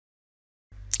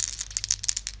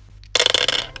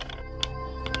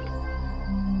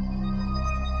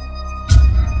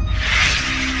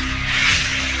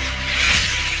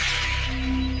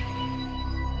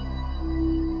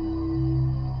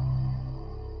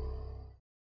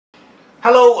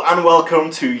Hello and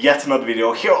welcome to yet another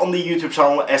video here on the YouTube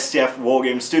channel STF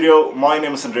Wargame Studio. My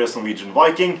name is Andreas Norwegian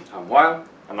Viking. I'm Wild.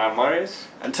 And I'm Marius.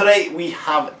 And today we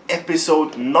have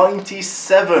episode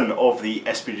 97 of the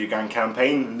SBG Gang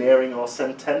campaign, nearing our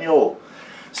centennial.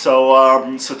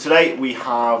 So today we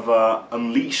have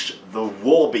unleashed the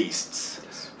war beasts.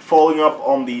 Yes. Following up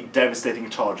on the devastating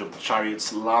charge of the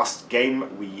chariots last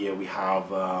game, we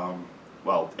have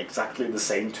well, exactly the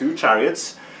same two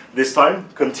chariots. This time,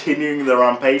 continuing the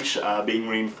rampage, being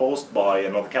reinforced by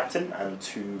another captain and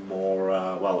two more,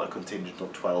 well, a contingent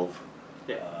of 12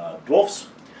 dwarfs.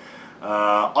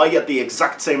 I get the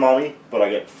exact same army, but I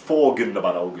get 4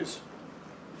 Gundabad Ogres.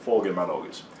 4 Gundabad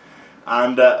Ogres.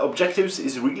 And objectives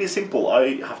is really simple.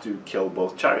 I have to kill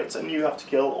both chariots and you have to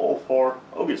kill all 4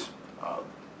 Ogres.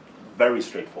 Very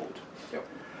straightforward. Yep.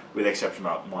 With the exception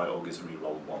that my Ogres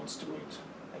reroll once to wound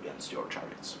against your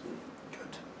chariots.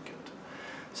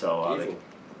 So evil.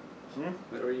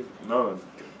 They're evil. No,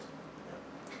 good.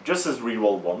 Yeah. Just as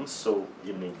reroll once, so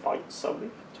you need fights, I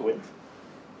believe, to win.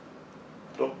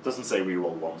 Doesn't say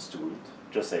reroll once to wound.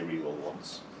 Just say reroll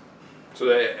once. So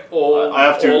they all I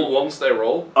have to, all once they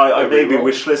roll. I may be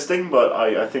wish listing, but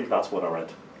I think that's what I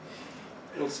read.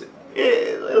 We'll see.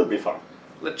 It'll be fun.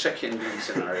 Let's check in the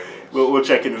scenario rules. We'll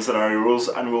check in the scenario rules,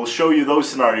 and we'll show you those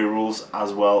scenario rules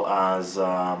as well as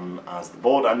the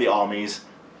board and the armies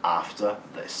after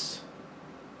this.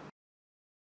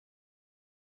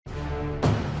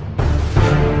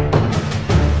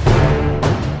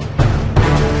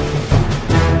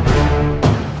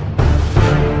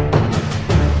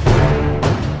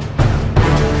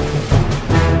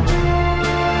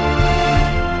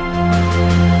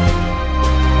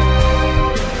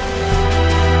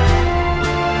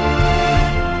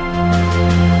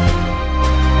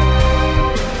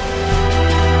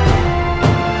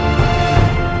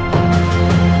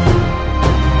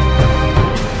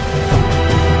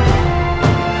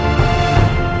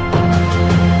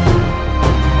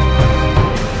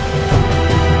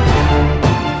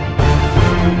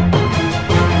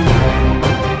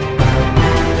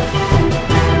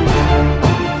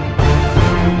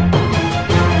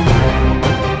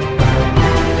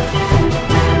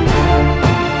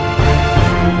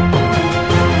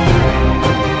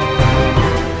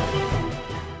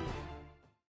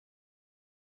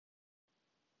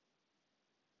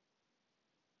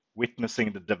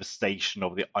 Witnessing the devastation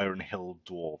of the Iron Hill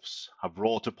dwarfs have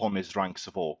wrought upon his ranks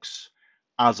of orcs,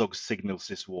 Azog signals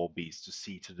his war beast to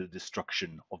see to the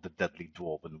destruction of the deadly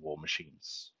dwarven war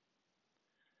machines.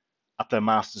 At their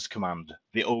master's command,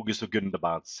 the ogres of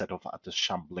Gundabad set off at a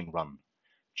shambling run,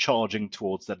 charging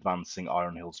towards the advancing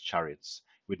Iron Hill's chariots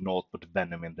with naught but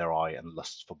venom in their eye and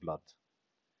lust for blood.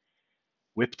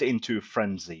 Whipped into a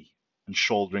frenzy and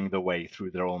shouldering their way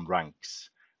through their own ranks,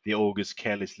 the ogres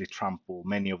carelessly trample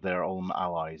many of their own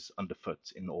allies underfoot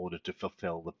in order to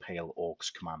fulfill the Pale Orc's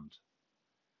command.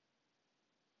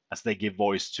 As they give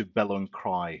voice to bellowing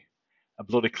cry, a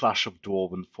bloody clash of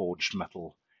dwarf-forged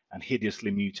metal and hideously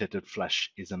mutated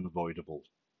flesh is unavoidable.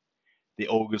 The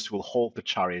ogres will halt the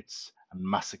chariots and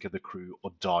massacre the crew or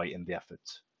die in the effort,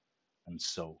 and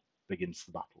so begins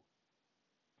the battle.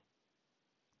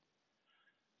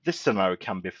 This scenario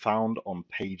can be found on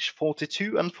page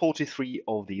 42 and 43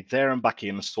 of the There and Back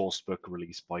In sourcebook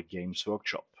released by Games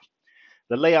Workshop.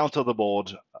 The layout of the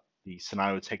board, the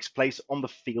scenario takes place on the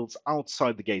fields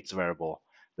outside the gates of Erebor.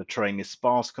 The terrain is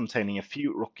sparse, containing a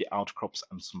few rocky outcrops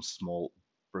and some small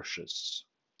bushes.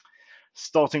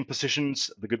 Starting positions,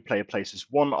 the good player places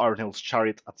one Iron Hill's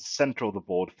chariot at the center of the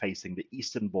board facing the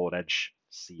eastern board edge,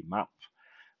 see map.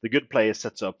 The good player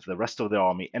sets up the rest of the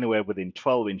army anywhere within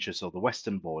 12 inches of the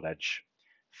western board edge.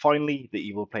 Finally, the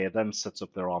evil player then sets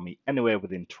up their army anywhere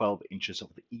within 12 inches of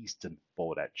the eastern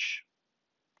board edge.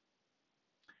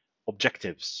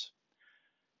 Objectives.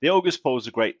 The ogres pose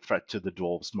a great threat to the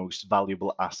dwarves' most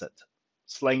valuable asset.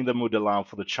 Slaying them would allow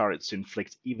for the chariots to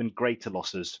inflict even greater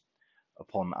losses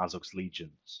upon Azog's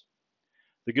legions.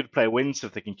 The good player wins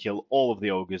if they can kill all of the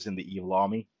ogres in the evil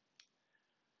army.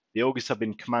 The ogres have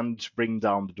been commanded to bring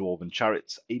down the dwarven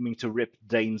chariots, aiming to rip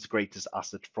Dane's greatest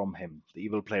asset from him. The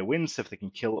evil player wins if they can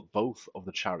kill both of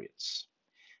the chariots.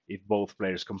 If both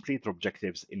players complete their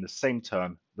objectives in the same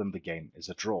turn, then the game is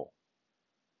a draw.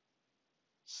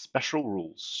 Special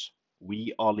rules.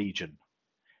 We are Legion.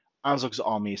 Azog's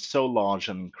army is so large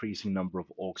an increasing number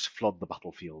of orcs flood the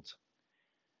battlefield.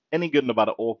 Any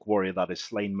Gundabad orc warrior that is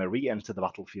slain may re-enter the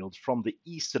battlefield from the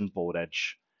eastern board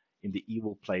edge in the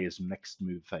evil player's next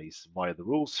move phase via the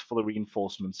rules for the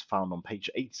reinforcements found on page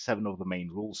 87 of the main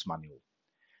rules manual.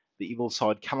 The evil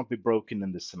side cannot be broken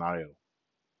in this scenario.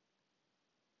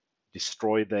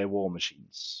 Destroy their war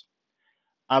machines.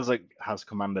 Azog has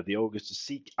commanded the Ogres to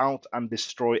seek out and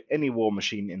destroy any war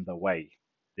machine in their way.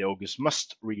 The Ogres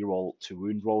must reroll 2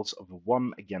 wound rolls of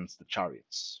 1 against the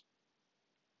chariots.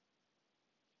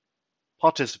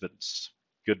 Participants: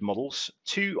 good models,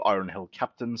 2 Iron Hill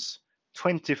captains,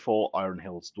 24 Iron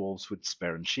Hills dwarves with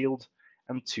spear and shield,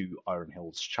 and 2 Iron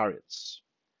Hills chariots.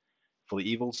 For the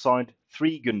evil side,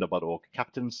 3 Gundabad Orc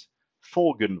captains,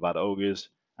 4 Gundabad ogres,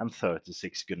 and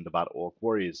 36 Gundabad Orc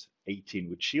warriors, 18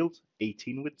 with shield,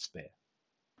 18 with spear.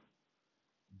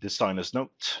 Designer's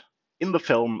note: in the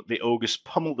film, the ogres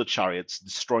pummel the chariots,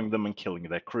 destroying them and killing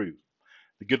their crew.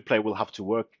 The good player will have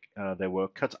to their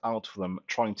work cut out for them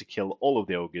trying to kill all of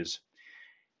the ogres.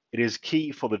 It is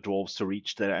key for the dwarves to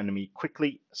reach their enemy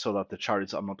quickly so that the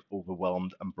chariots are not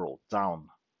overwhelmed and brought down.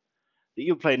 The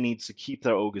evil player needs to keep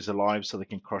their ogres alive so they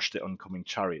can crush the oncoming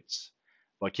chariots.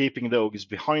 By keeping the ogres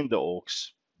behind the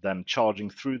orcs, then charging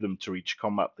through them to reach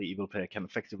combat, the evil player can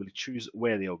effectively choose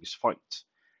where the ogres fight,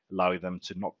 allowing them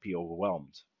to not be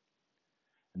overwhelmed.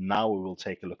 And now we will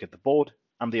take a look at the board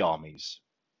and the armies.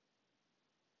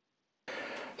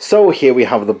 So here we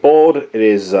have the board. It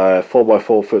is a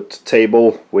 4x4 foot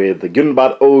table with the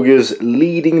Gundabad ogres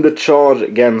leading the charge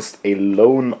against a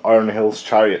lone Iron Hills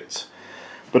chariot.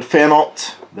 But fear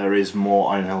not, there is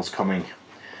more Iron Hills coming.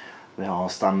 They are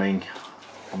standing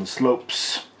on the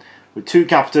slopes with 2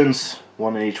 captains,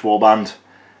 1 in each warband,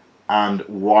 and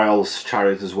Wiles'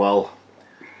 chariot as well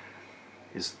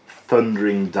is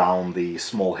thundering down the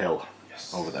small hill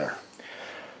over there.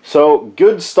 So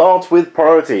good start with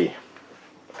priority.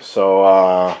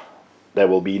 So there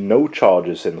will be no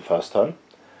charges in the first turn.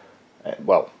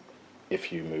 Well,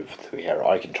 if you move through here,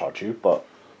 I can charge you, but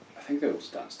I think they will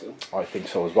stand still. I think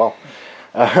so as well.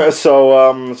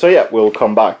 So yeah, we'll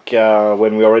come back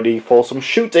when we are ready for some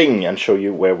shooting and show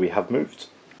you where we have moved.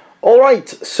 Alright,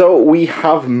 so we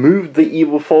have moved the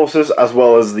evil forces as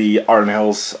well as the Iron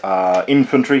Hills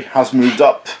infantry has moved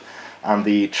up, and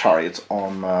the chariot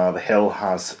on the hill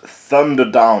has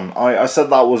thundered down. I said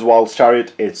that was Wiles'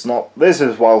 chariot. It's not. This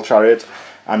is Wiles' chariot,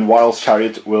 and Wiles'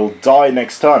 chariot will die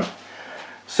next turn.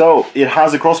 So it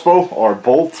has a crossbow or a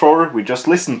bolt thrower. We just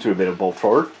listened to a bit of bolt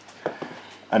thrower,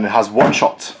 and it has 1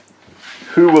 shot.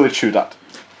 Who will it shoot at?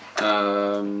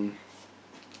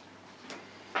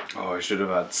 Oh, I should have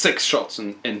had 6 shots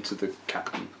into the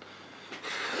captain.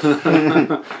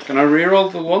 Can I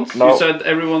reroll the once? No. You said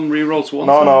everyone rerolls once.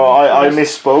 No, I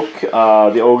misspoke.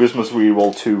 The ogres must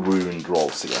reroll 2 wound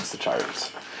rolls against the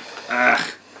chariots. Yeah,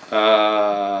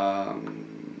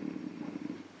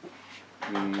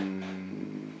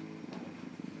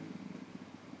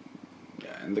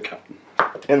 in the captain.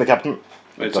 In the captain.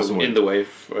 It's in the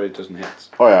wave, or it doesn't hit.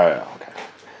 Oh yeah, okay.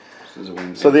 There's a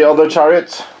win. So the other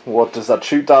chariot, what does that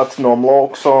shoot at? Normal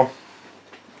orcs or?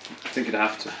 I think it'd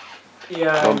have to.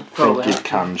 Yeah, I don't probably think it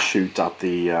can shoot at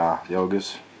the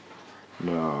ogres.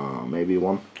 No, maybe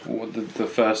 1. Oh, the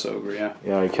first ogre, yeah.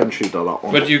 Yeah, you can shoot at that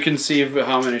one. But you can see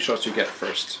how many shots you get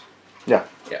first. Yeah.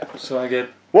 Yeah. So I get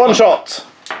 1 shot!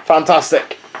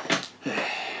 Fantastic!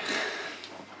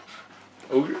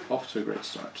 Ogre, off to a great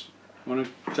start. Want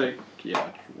to take?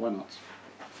 Yeah, why not?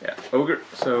 Yeah, ogre.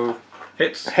 So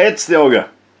hits. Hits the ogre.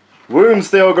 Wounds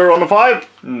the ogre on a 5?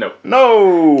 No.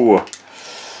 No!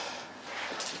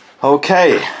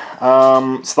 Okay,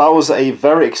 so that was a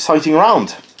very exciting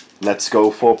round. Let's go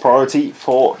for priority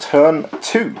for turn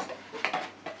 2.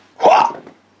 Wah!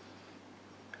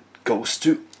 Goes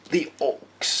to the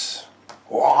orcs.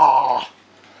 Wah!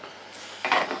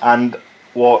 And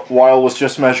what Weil was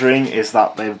just measuring is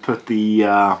that they've put the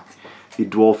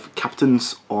dwarf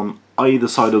captains on either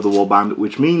side of the warband,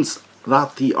 which means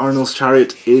that the Arnold's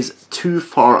chariot is too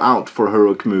far out for a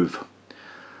heroic move.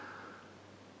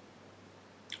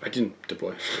 I didn't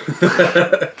deploy.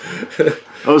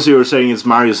 Oh, so you were saying it's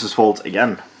Marius's fault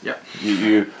again? Yeah.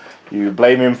 You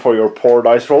blame him for your poor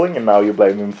dice rolling, and now you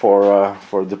blame him for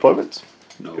deployment.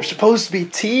 No. You're supposed to be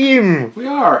team. We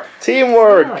are.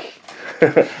 Teamwork.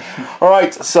 All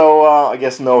right. So I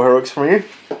guess no heroics from you.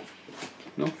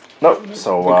 No. No.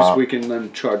 So Because we can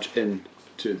then charge in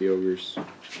to the ogres.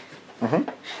 Mhm.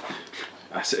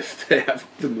 As if they have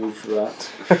the move for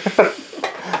that.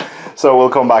 So we'll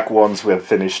come back once we have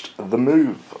finished the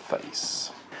move phase.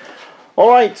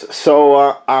 Alright,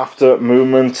 so after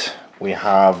movement we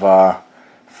have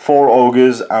 4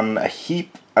 ogres and a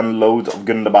heap and load of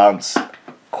Gundabads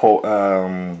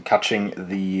catching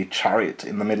the chariot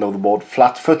in the middle of the board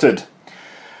flat-footed.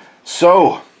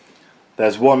 So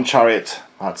there's 1 chariot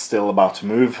that's still about to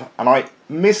move, and I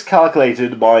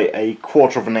miscalculated by a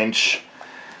 1/4 of an inch,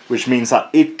 which means that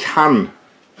it can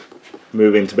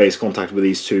move into base contact with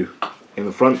these 2 in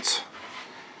the front.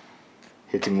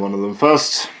 Hitting one of them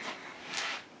first.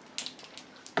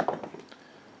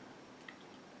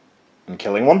 And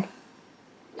killing one.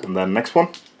 And then next one.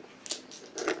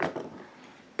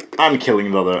 And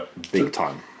killing the other big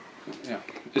time. Yeah.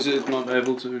 Is it not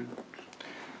able to?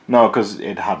 No, because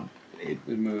it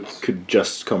moves. could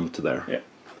just come to there. Yeah.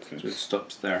 So it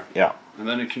stops there. Yeah. And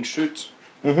then it can shoot.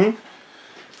 Mm-hmm.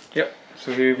 Yep.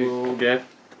 So we will get.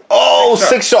 Oh,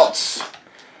 6 shots!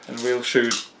 And we'll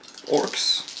shoot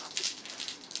orcs.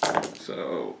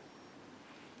 So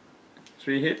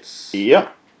 3 hits.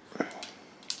 Yep.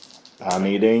 I'm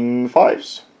needing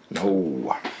 5s.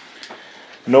 No.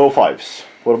 No 5s.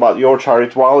 What about your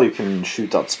chariot? While you can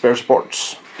shoot at spare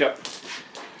sports. Yep.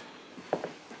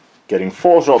 Getting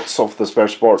 4 shots off the spare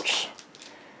sports.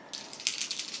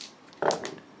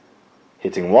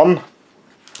 Hitting 1.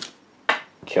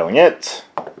 Killing it.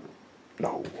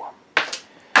 No.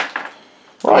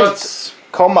 Right.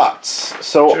 Combats.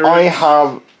 So Chariots. I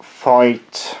have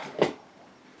fight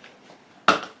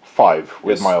 5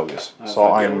 with Yes. my ogres. I have So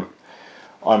fight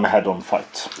I'm ahead on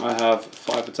fight. I have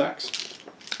 5 attacks.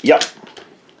 Yep.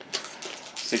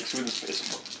 6 with a space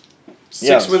support. 6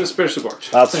 Yes. with a spear support.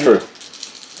 That's true.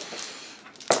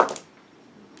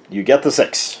 You get the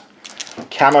 6.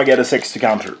 Can I get a 6 to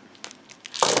counter?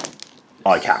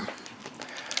 I can.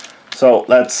 So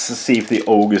let's see if the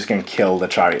ogres can kill the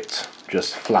chariot.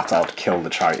 Just flat out kill the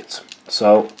chariot.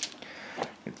 So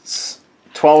it's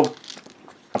 12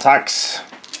 attacks,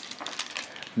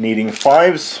 needing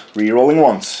 5s, re-rolling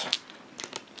once.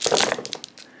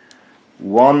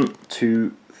 1,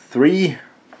 2, 3,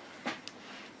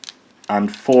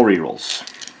 and 4 re-rolls.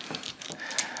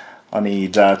 I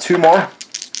need 2 more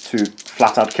to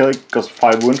flat out kill it, because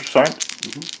 5 wounds, right?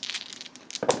 Mm-hmm.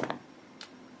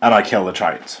 And I kill the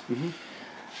chariot. Mm-hmm.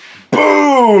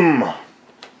 Boom!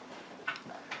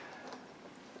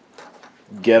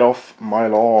 Get off my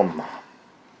lawn.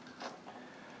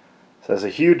 So there's a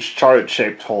huge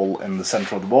chariot-shaped hole in the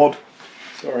center of the board.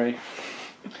 Sorry.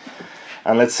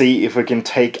 And let's see if we can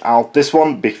take out this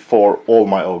one before all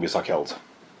my ogres are killed.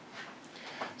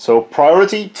 So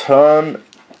priority turn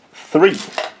 3.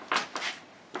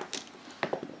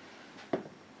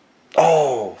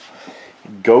 Oh,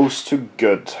 goes to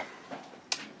good.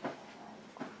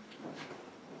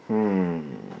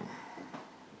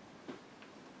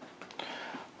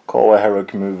 Call a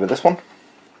heroic move with this one.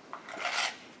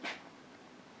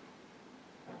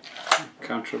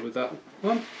 Counter with that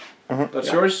one. Mhm.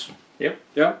 That's yours? Yep.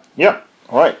 Yeah. Yeah,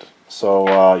 alright.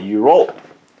 So you roll.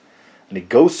 And it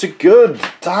goes to good.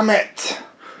 Damn it.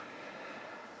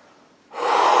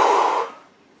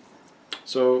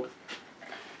 So,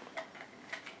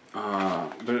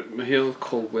 but he'll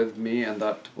call with me, and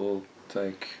that will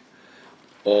take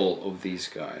all of these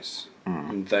guys,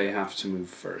 and they have to move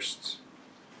first.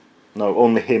 No,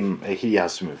 only him. He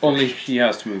has to move first. Only he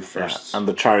has to move Yeah, first. and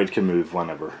the chariot can move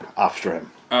whenever after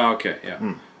him. Ah, okay,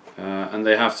 yeah. And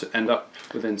they have to end up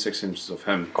within 6 inches of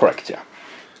him. Correct, yeah.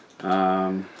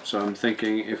 So I'm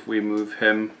thinking if we move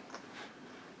him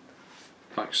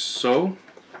like so.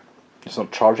 He's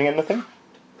not charging anything?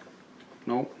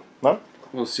 No. No?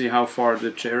 We'll see how far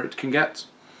the chariot can get.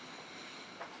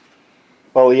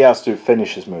 Well, he has to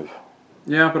finish his move.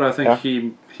 Yeah, but I think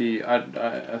Yeah.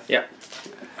 Yeah.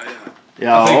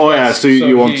 Yeah, I think oh yeah, that's- so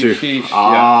you want he- to... he-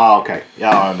 okay.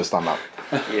 Yeah, I understand that.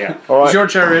 Yeah. Alright. It's your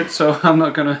chariot, so I'm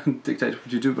not gonna dictate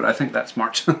what you do, but I think that's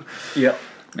smart. Yeah.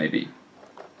 Maybe.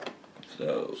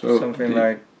 So, So something the-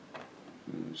 like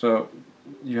So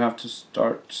you have to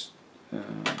start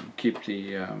keep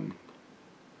the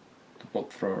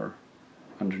bolt thrower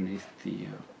underneath the.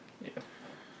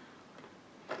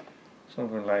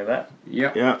 something like that.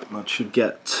 Yeah. Yeah, that should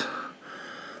get...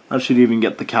 That should even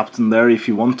get the captain there if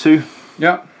you want to.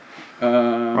 Yeah.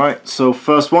 Right, so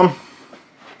first one.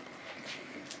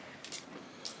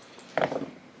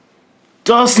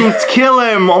 Doesn't kill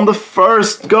him on the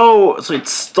first go, so it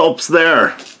stops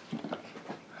there.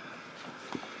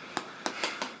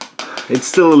 It's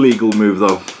still a legal move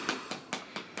though.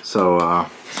 So,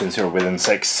 since you're within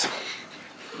 6.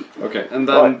 Okay, and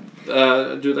then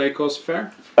do they cost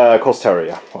fair? Cost terror,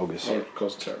 yeah, obviously. Or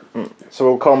cost terror? So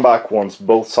we'll come back once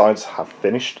both sides have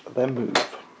finished their move.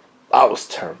 That was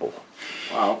terrible.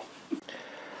 Wow.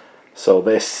 So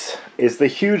this is the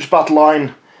huge battle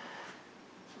line,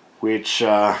 which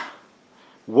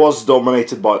was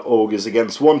dominated by ogres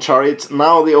against one chariot.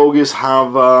 Now the ogres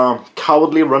have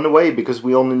cowardly run away because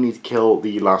we only need to kill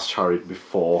the last chariot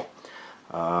before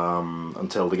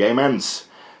until the game ends.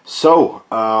 So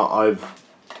I've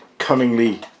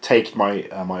cunningly taken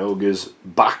my ogres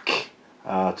back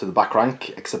to the back rank,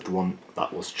 except the one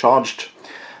that was charged.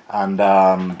 And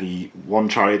the one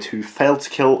chariot who failed to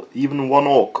kill even one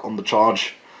orc on the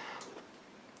charge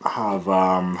have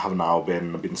now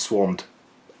been swarmed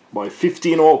by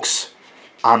 15 orcs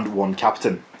and one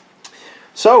captain.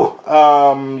 So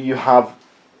you have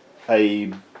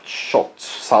a shot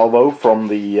salvo from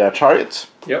the chariot.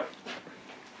 Yep.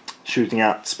 Shooting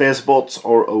at spear spots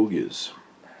or ogres.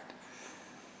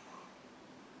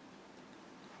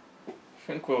 I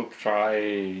think we'll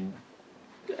try.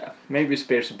 Maybe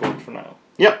spear support for now.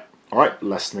 Yep. Alright,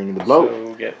 lessening the blow. So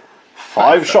we'll get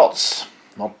 5 shots.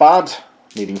 Not bad.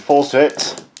 Needing 4 to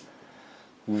hit.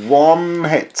 1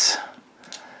 hit.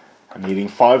 And needing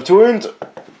 5 to wound.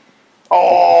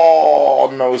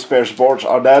 Oh, no, spear supports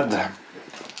are dead.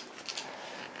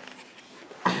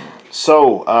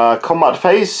 So, combat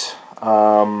phase.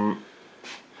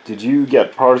 Did you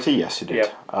get priority? Yes, you did.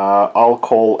 Yep. I'll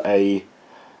call a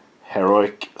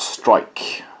heroic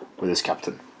strike with his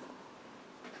captain.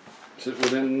 Is it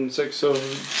within 6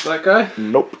 of that guy?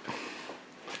 Nope.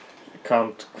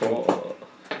 can't call.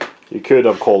 You could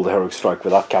have called the heroic strike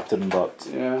with that captain, but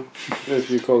Yeah, if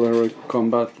you call heroic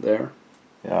combat there.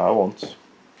 yeah, I won't.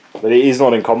 But he's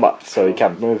not in combat, so he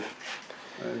can't move.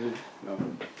 No.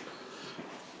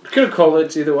 Could have called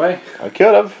it either way. I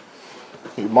could have.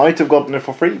 You might have gotten it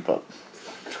for free, but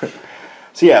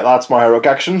so yeah, that's my heroic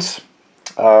actions.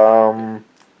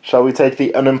 Shall we take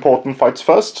the unimportant fights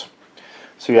first?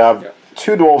 So you have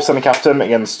 2 dwarves and a captain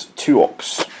against 2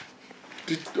 orcs.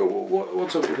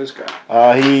 What's up with this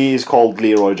guy? He's called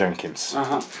Leroy Jenkins.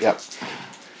 Yep.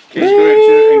 He's going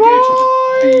to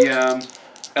engage the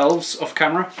elves off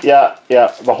camera. Yeah,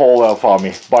 the whole elf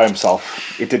army by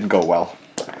himself. It didn't go well.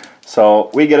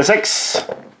 So we get a 6.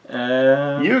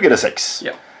 You get a 6.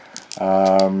 Yep.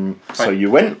 So you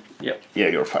win. Yep. Yeah,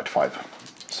 you're fight 5.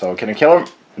 So can you kill him?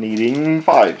 Needing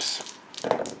 5s.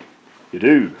 You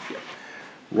do. Yep.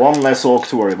 1 less orc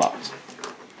to worry about.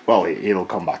 Well, he'll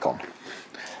come back on.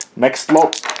 Next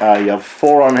lot, you have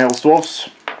 4 Iron Hills dwarfs.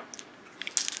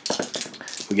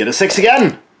 We get a 6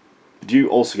 again. You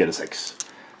also get a 6.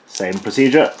 Same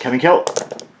procedure. Can you kill?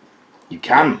 You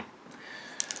can.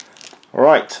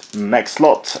 Alright, next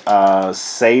lot.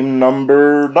 Same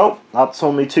number. No, that's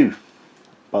only 2.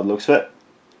 But looks fit.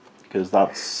 Because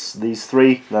that's these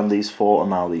 3, then these 4, and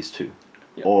now these 2.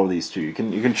 Yep. Or these 2. You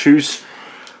can choose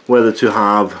whether to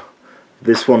have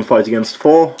this one fight against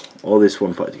 4 or this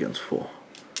one fight against 4.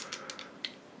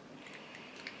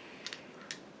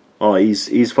 Oh,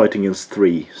 he's fighting against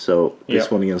 3, so this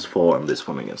one against 4 and this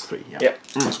one against 3. Yeah. Yep.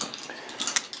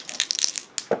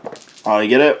 I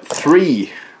get it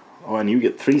 3. Oh, and you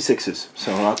get 3 6s,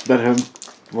 so that's better than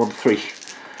 1 3.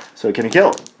 So can you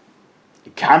kill?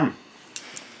 You can.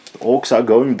 The orcs are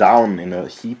going down in a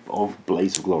heap of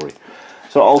blaze of glory.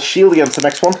 So I'll shield against the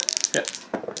next one. Yep.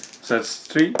 So that's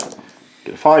 3.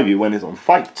 Get a 5. You win it on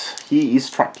fight. He is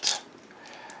trapped.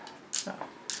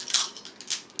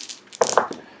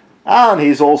 And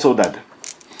he's also dead.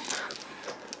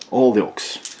 All the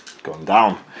orcs going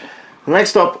down.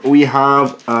 Next up we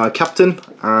have Captain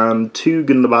and 2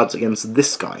 Gundabads against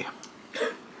this guy.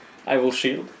 I will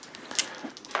shield.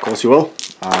 Of course you will.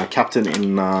 Captain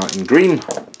in green.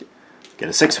 Get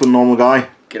a 6 with normal guy.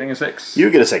 Getting a 6. You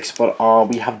get a 6, but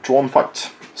we have drawn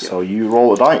fight. So you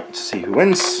roll a die to see who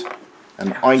wins.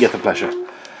 And I get the pleasure.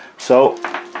 So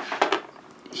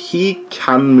he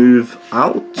can move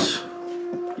out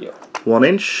 1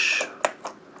 inch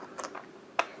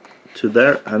to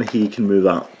there, and he can move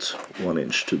out 1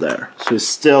 inch to there. So he's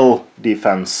still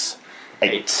defense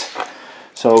 8.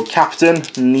 So captain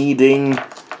needing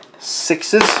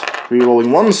 6s, rerolling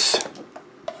 1s.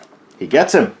 He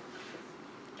gets him.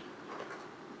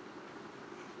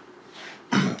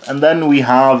 And then we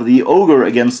have the ogre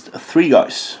against 3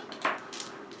 guys.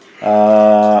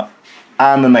 And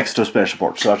an extra spare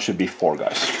support, so that should be 4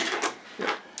 guys.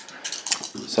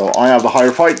 So I have the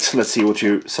higher fight. Let's see what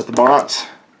you set the bar at.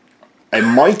 A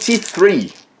mighty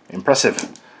 3. Impressive.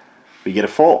 We get a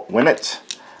 4. Win it.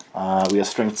 We have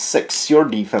strength 6. Your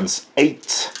defense 8.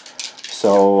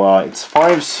 So it's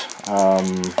 5s.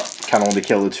 Can only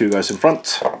kill the 2 guys in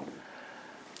front.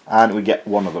 And we get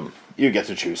 1 of them. You get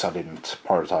to choose. I didn't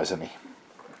prioritize any.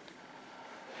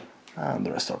 And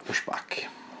the rest are pushed back.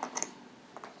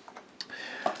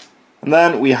 And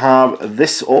then we have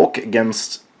this orc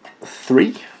against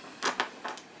 3.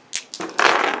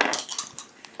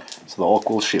 So the orc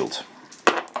will shield.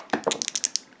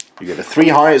 You get a 3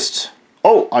 highest.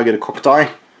 Oh, I get a cocked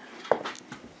die.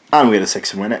 And we get a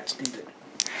 6 and win it.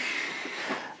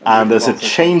 And there's a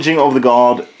changing of the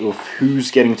guard of who's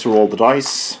getting to roll the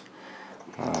dice.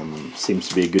 Seems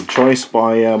to be a good choice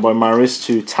by Maris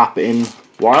to tap in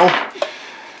while.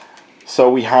 So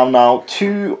we have now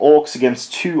 2 orcs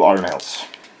against 2 iron hills.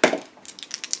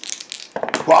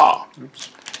 Wow! Oops.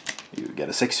 You get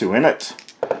a 6, you win it.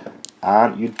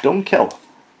 And you don't kill.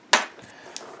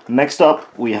 Next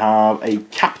up, we have a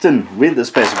captain with a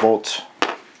space support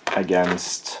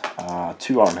against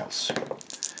 2 iron hills.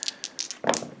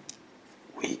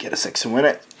 We get a 6 and win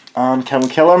it. And can we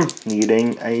kill him?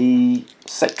 Needing a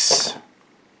 6.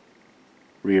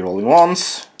 Rerolling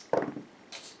once.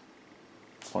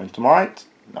 Point to might.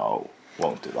 No,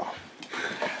 won't do that.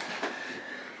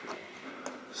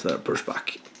 So push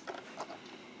back.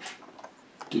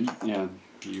 Do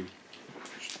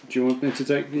you want me to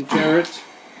take the chariot?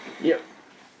 Yep.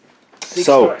 6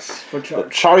 So, dice for the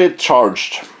charge. chariot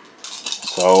charged.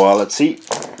 So let's see.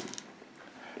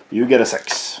 You get a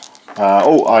 6.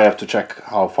 Oh, I have to check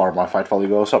how far my fight value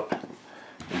goes up.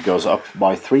 It goes up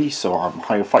by 3, so I'm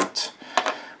higher fight.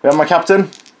 We have my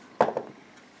captain.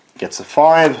 Gets a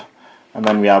 5. And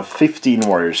then we have 15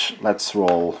 warriors. Let's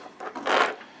roll.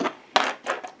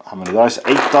 How many dice? 8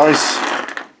 dice.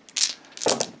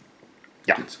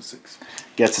 Yeah. It's a 6.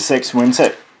 Gets a 6, wins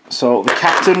it. So the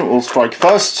captain will strike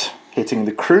first, hitting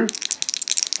the crew.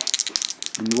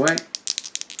 In the way.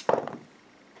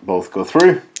 Both go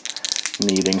through.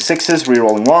 Needing 6s,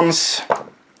 rerolling 1s.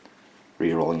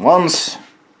 Rerolling 1s.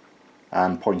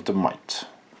 And point of might.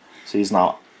 So he's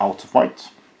now out of might.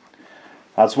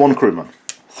 That's 1 crewman.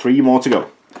 3 more to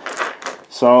go.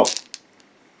 So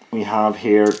we have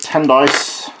here 10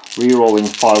 dice, rerolling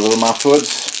 5 of them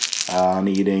afterwards.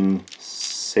 Needing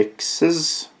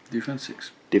 6s. Defense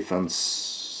 6. Defense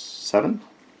 7.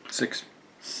 6.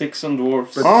 6 on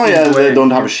dwarves. But- Oh in yeah, the they way.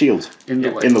 don't have a shield. In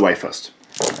the way. In the way first.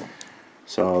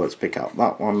 So let's pick out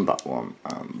that one, and that one,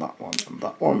 and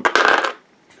that one.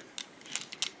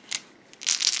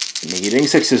 Needing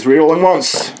 6s, rerolling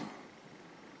once.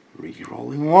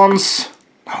 Rerolling once.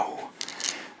 No.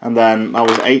 And then that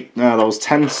was 8, no, that was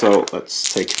 10, so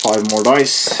let's take 5 more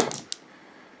dice.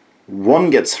 1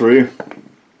 gets through,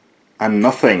 and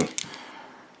nothing.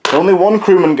 Only 1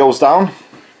 crewman goes down.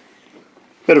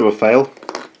 Bit of a fail.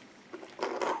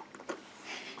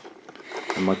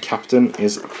 And my captain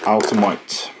is out of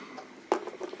might.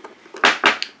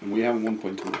 And we have 1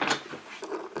 point to might.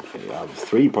 Okay, I have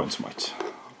 3 points of might.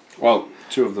 Well,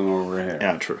 2 of them are over here.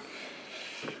 Yeah, true.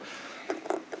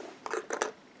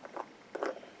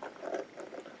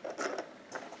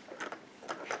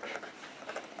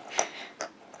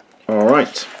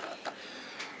 Alright.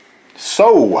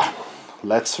 So,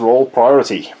 let's roll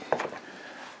priority.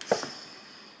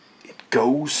 It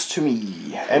goes to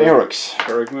me. Any heroics?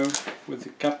 Heroic move with the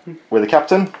captain. With the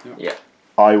captain, Yeah.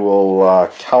 I will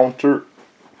counter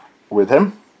with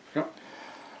him. Do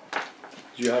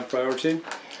you have priority?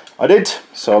 I did,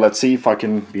 so let's see if I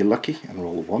can be lucky and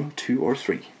roll 1, 2, or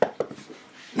 3.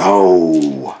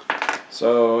 No!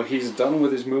 So he's done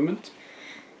with his movement.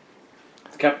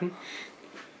 The captain.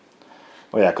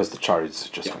 Oh yeah, because the chariots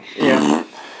just went. Yeah.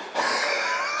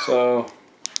 So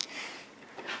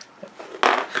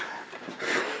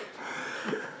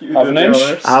You Half do an the inch?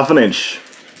 others. Half an inch.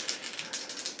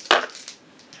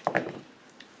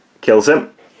 Kills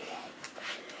him.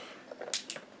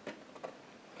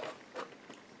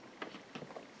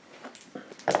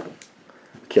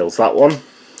 Kills that one.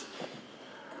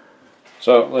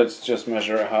 So let's just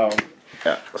measure how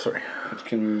Yeah, sorry. it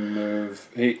can move.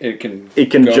 It can.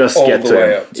 It can go just all get the to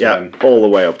way him. up to Yeah, him. all the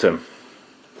way up to him.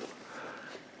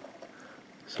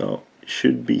 So,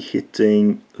 should be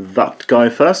hitting that guy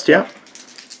first, yeah.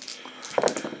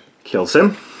 Kills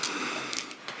him.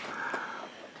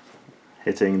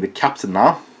 Hitting the captain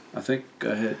now. I think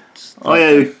I hit. Oh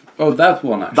yeah, Oh, that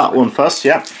one actually. that one first,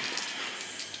 yeah.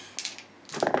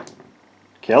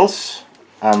 Kills.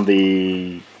 And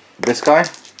this guy.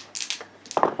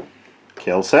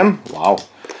 Kills him. Wow.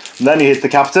 And then you hit the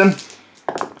captain.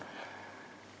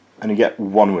 And you get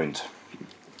 1 wound.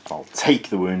 I'll take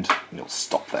the wound and you'll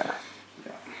stop there.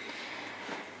 Yeah.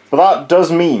 But that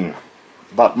does mean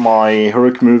that my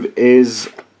heroic move is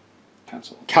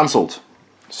Cancel. cancelled.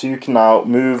 So you can now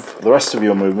move the rest of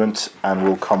your movement and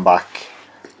we'll come back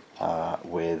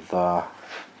with...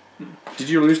 Did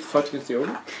you lose the fight against the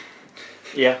ogre?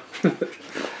 Yeah. I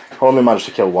only managed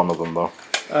to kill 1 of them though.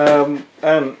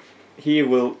 And he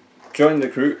will join the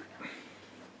crew.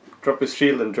 Drop his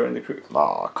shield and join the crew.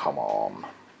 Oh, come on.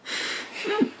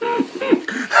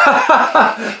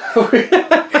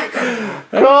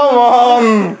 Come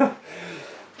on!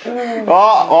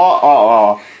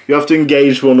 Oh. You have to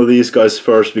engage one of these guys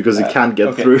first because he can't get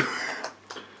okay. through.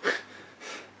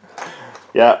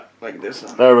 Yeah, Like this.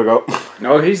 there we go.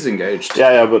 No, he's engaged.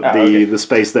 Yeah, but okay. the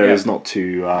space there is Yeah. not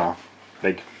too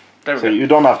big. There we So go. you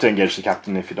don't have to engage the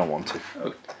captain if you don't want to.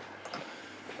 Okay.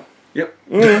 Yep.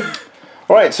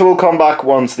 Alright, so we'll come back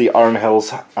once the Iron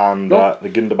Hills and the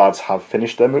Gundabads have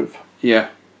finished their move. Yeah.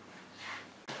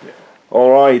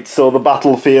 Alright, so the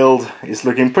battlefield is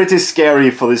looking pretty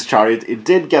scary for this chariot. It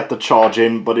did get the charge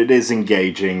in, but it is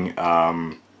engaging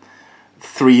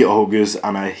 3 ogres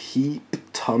and a heap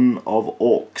ton of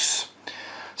orcs.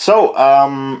 So,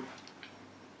 on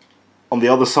the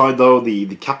other side though,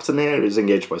 the captain here is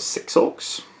engaged by 6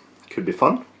 orcs. Could be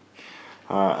fun.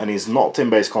 And he's not in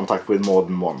base contact with more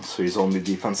than 1, so he's only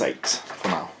defense 8 for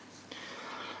now.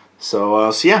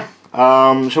 So, yeah.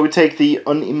 Shall we take the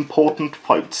unimportant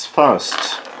fights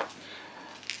first?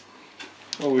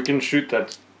 Well, we can shoot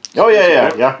that. Oh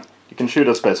yeah. You can shoot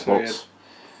at space Oh, bolts.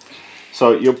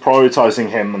 So you're prioritizing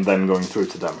him and then going through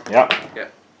to them. Yeah. Yeah.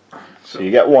 So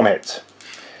you get 1 hit.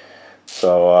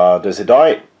 So does he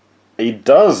die? He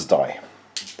does die.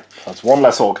 That's 1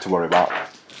 less orc to worry about.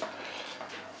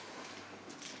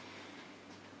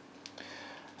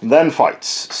 And then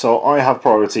fights. So I have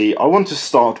priority. I want to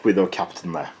start with our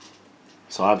captain there.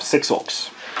 So I have 6 orcs.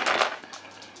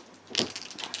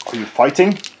 Are you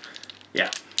fighting? Yeah.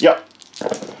 Yeah.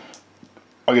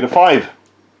 I get a 5.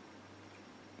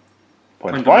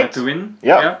 Point Point to fight. to win.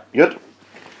 Yeah, good.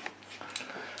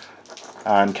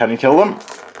 And can you kill them?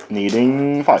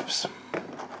 Needing 5s.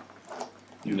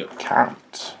 You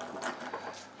can't.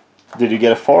 Did you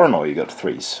get a 4? No, you got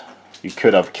 3s. You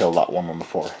could have killed that one on the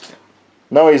 4.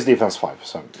 No, he's defense 5,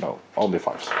 so no, only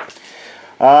 5s.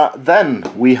 Then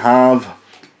we have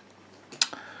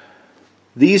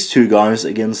these 2 guys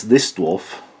against this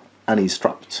dwarf, and he's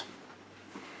trapped.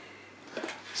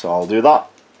 So I'll do that.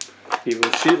 He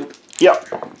will shield.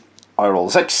 Yep. I roll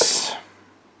 6.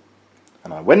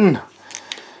 And I win.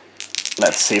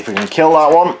 Let's see if we can kill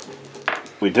that one.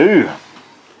 We do.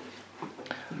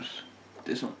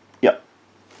 This one. Yep.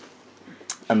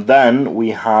 And then we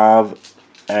have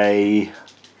a...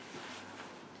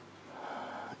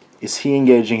 Is he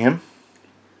engaging him?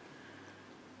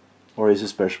 Or is he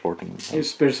spear supporting him?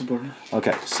 He's spear supporter.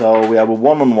 Okay, so we have a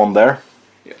 1-on-1 there.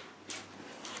 Yeah.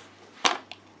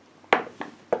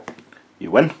 You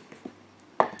win.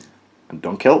 And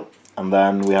don't kill. And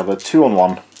then we have a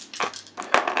 2-on-1.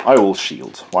 I will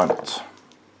shield. Why not?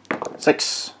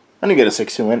 6. And you get a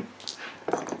 6, you win.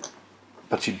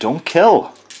 But you don't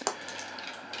kill.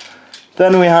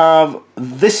 Then we have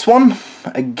this one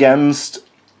against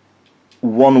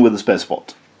 1 with a spare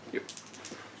spot. Yep.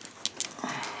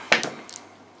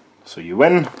 So you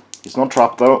win. He's not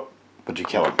trapped though, but you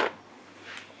kill him.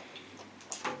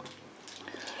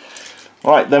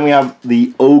 Alright, then we have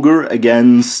the ogre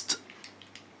against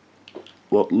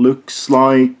what looks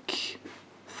like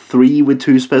 3 with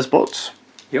 2 spare spots.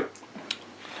 Yep.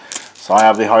 So I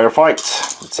have the higher fight.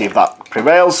 Let's see if that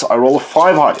prevails. I roll a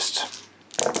 5 highest.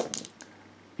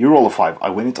 You roll a 5. I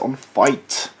win it on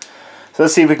fight. So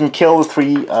let's see if we can kill the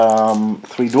 3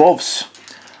 dwarves.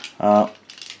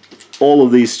 All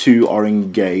of these 2 are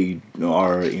engaged,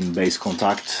 are in base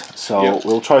contact. So Yep.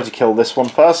 we'll try to kill this one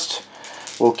first.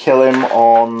 We'll kill him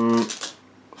on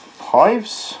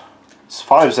 5s. It's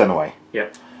 5s anyway.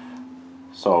 Yep.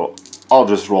 So I'll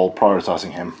just roll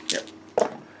prioritizing him. Yep.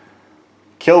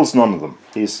 Kills none of them.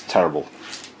 He's terrible.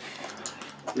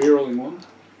 Rerolling 1.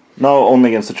 No, only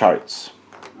against the chariots.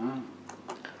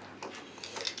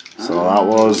 So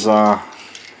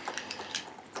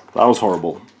that was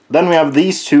horrible. Then we have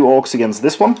these 2 orcs against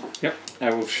this one. Yep. I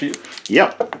will shield.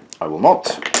 Yep, I will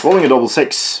not. Rolling a double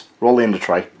 6, roll in the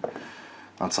tray.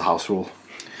 That's a house rule.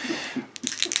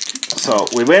 So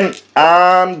we win,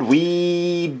 and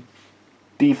we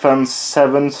defense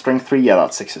 7, strength 3. Yeah,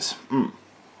 that's 6s.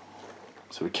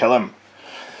 So we kill him.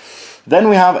 Then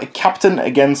we have a captain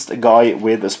against a guy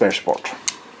with a spare support.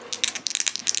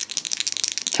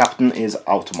 Captain is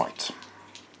out of might.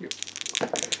 Yep.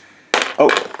 Oh,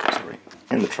 sorry.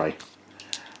 In the tray.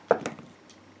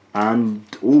 And,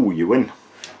 ooh, you win.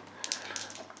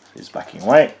 He's backing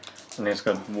away. And he's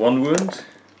got 1 wound.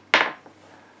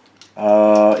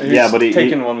 Yeah, but he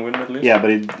taken 1 wound at least. Yeah,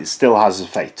 but it still has a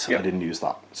fate. Yep. I didn't use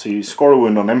that. So you score a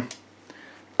wound on him.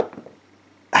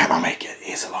 And I make it.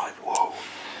 He's alive. Whoa.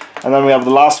 And then we have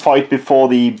the last fight before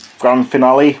the grand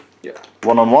finale. Yeah.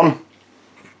 1-on-1.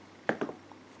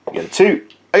 You get a 2.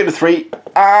 I get a 3.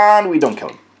 And we don't kill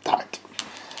him. Damn it.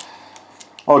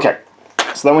 Okay.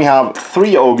 So then we have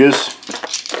 3 ogres.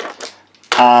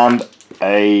 And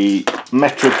a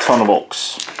metric ton of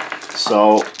orcs.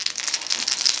 So...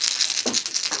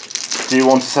 do you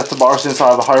want to set the bar since I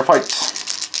have a higher fight?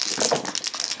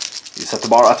 You set the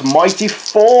bar at a mighty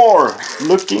 4!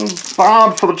 Looking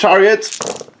bad for the chariot.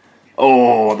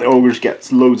 Oh, the ogres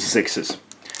get loads of sixes.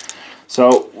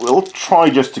 So we'll try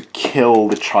just to kill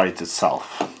the chariot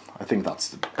itself. I think that's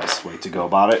the best way to go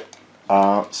about it.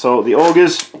 So the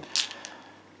ogres,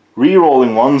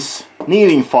 re-rolling ones,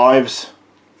 needing 5s,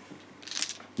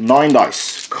 9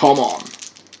 dice. Come on.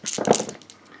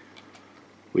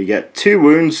 We get 2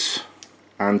 wounds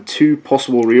and 2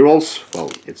 possible rerolls.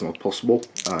 Well, it's not possible.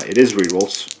 It is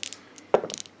rerolls.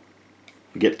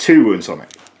 We get 2 wounds on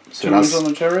it. So 2 wounds on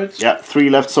the chariots? Yeah, 3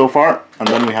 left so far. And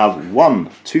then we have 1,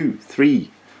 2, 3,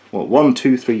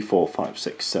 4, 5,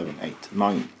 6, 7, 8,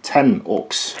 9, 10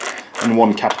 orcs and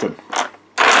 1 captain.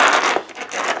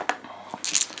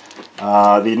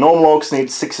 The normal orcs need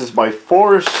 6s by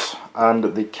 4s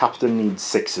and the captain needs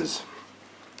 6s.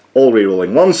 All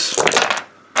rerolling once.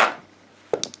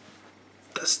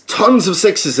 There's tons of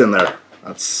 6s in there.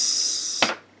 That's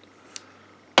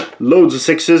loads of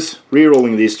 6s.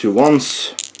 Rerolling these 2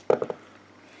 once.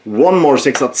 1 more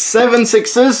 6, that's 7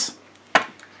 6s.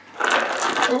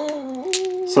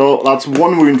 So that's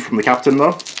 1 wound from the captain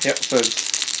though. Yep, so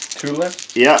it's 2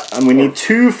 left. Yeah, and we need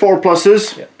 2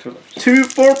 4+s. Yeah, 2 left. 2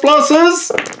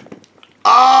 4+s!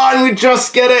 Ah, and we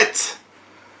just get it!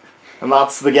 And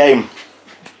that's the game.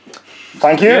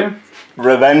 Thank you. Yeah.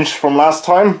 Revenge from last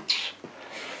time.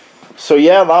 So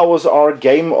yeah, that was our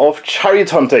game of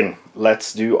chariot hunting.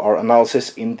 Let's do our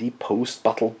analysis in the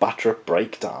post-battle batter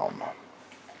breakdown.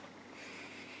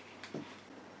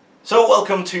 So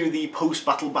welcome to the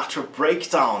post-battle batter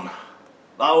breakdown.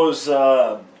 That was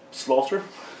slaughter.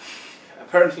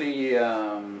 Apparently,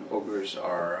 ogres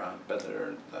are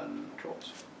better than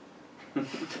trolls.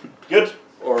 Good.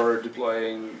 Or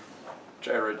deploying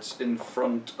chariots in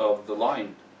front of the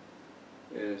line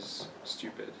is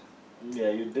stupid.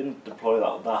 Yeah, you didn't deploy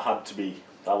that. That had to be.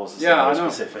 That was Yeah, I know.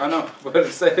 specific. I know, but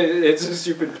it's a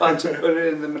stupid plan to put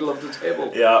it in the middle of the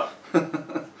table. Yeah.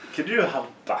 Could you have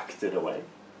backed it away?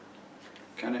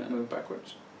 Can it move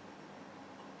backwards?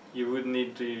 You would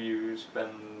need to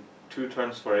spend 2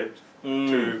 turns for it Mm.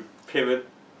 to pivot.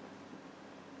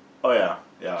 Oh yeah,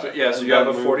 yeah. So, yeah, so And you have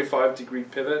a then move. 45-degree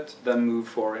pivot, then move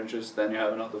 4 inches, then you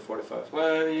have another 45.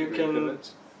 Well, you degree can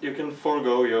pivot.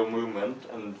 forego your movement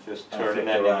and just turn in flip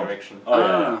any around. direction. Oh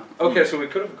yeah. Okay, so we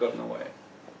could have gotten away.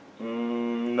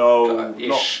 No,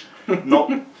 Ish.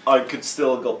 not. I could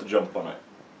still got the jump on it.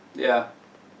 Yeah.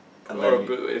 And Or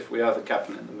then, if we have the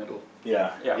captain in the middle.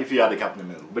 yeah, Yeah. if you had a captain in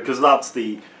the middle, because that's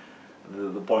the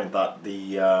point that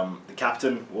the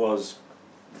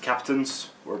captains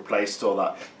were placed so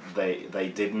that they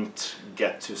didn't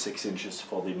get to 6 inches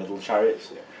for the middle chariots,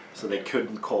 Yeah. so they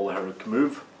couldn't call a heroic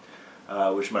move,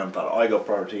 which meant that I got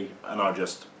priority and I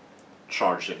just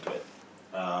charged into it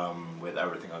with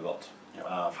everything I got.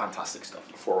 Fantastic stuff.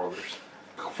 4 ogres.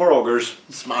 4 ogres,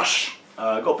 smash.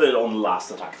 Got it on the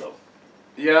last attack though.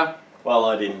 Yeah. Well,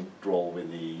 I didn't roll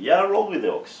with the... Yeah, I rolled with the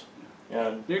orcs.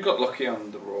 Yeah. You got lucky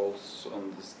on the rolls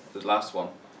on the last one.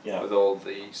 Yeah. With all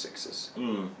the 6s.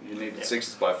 Mm. You needed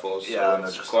 6s by 4s, Yeah, so and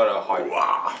it's just quite a high...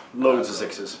 Wow, loads of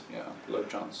 6s. Yeah, low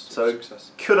chance So- of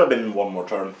success. Could have been 1 more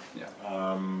turn. Yeah.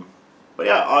 But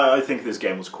yeah, I think this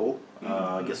game was cool.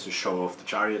 I guess to show off the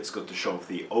chariots, got to show off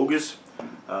the ogres,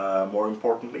 more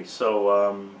importantly.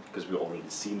 So, because we already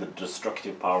seen the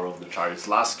destructive power of the chariots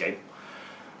last game.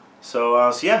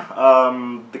 So yeah,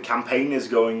 the campaign is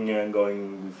going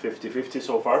 50-50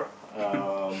 so far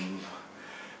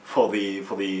for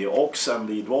the orcs and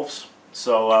the dwarves.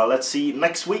 So let's see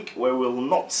next week where we will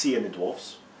not see any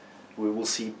dwarves. We will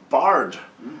see Bard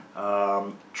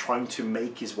trying to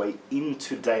make his way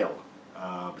into Dale.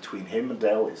 Between him and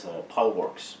Dale is Pale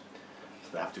Orcs, so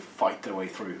they have to fight their way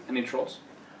through. Any trolls?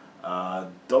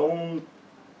 Don't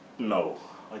know.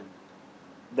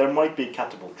 There might be a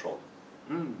catapult troll.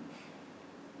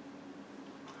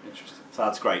 Interesting. So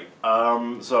that's great.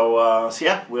 So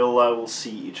yeah, we'll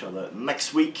see each other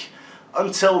next week.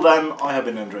 Until then, I have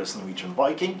been Andreas Norwegian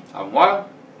Viking. I'm Wild.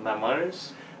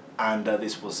 Marius. And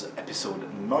this was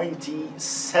episode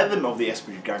 97 of the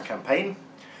SBG Grand Campaign.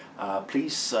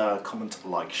 Please comment,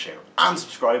 like, share, and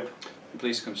subscribe.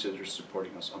 Please consider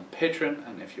supporting us on Patreon,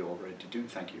 and if you already do,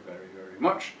 thank you very, very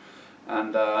much.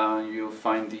 And you'll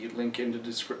find the link in the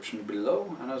description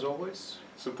below, and as always,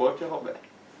 Support your Hobbit.